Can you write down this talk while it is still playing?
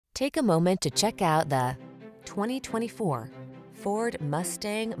Take a moment to check out the 2024 Ford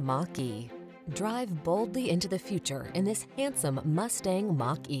Mustang Mach-E. Drive boldly into the future in this handsome Mustang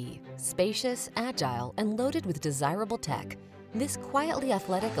Mach-E. Spacious, agile, and loaded with desirable tech, this quietly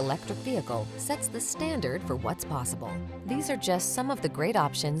athletic electric vehicle sets the standard for what's possible. These are just some of the great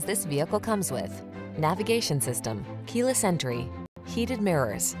options this vehicle comes with: navigation system, keyless entry, heated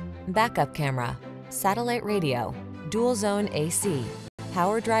mirrors, backup camera, satellite radio, dual zone AC,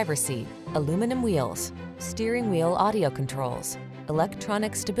 power driver seat, aluminum wheels, steering wheel audio controls,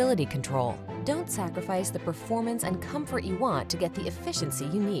 electronic stability control. Don't sacrifice the performance and comfort you want to get the efficiency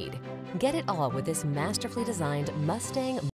you need. Get it all with this masterfully designed Mustang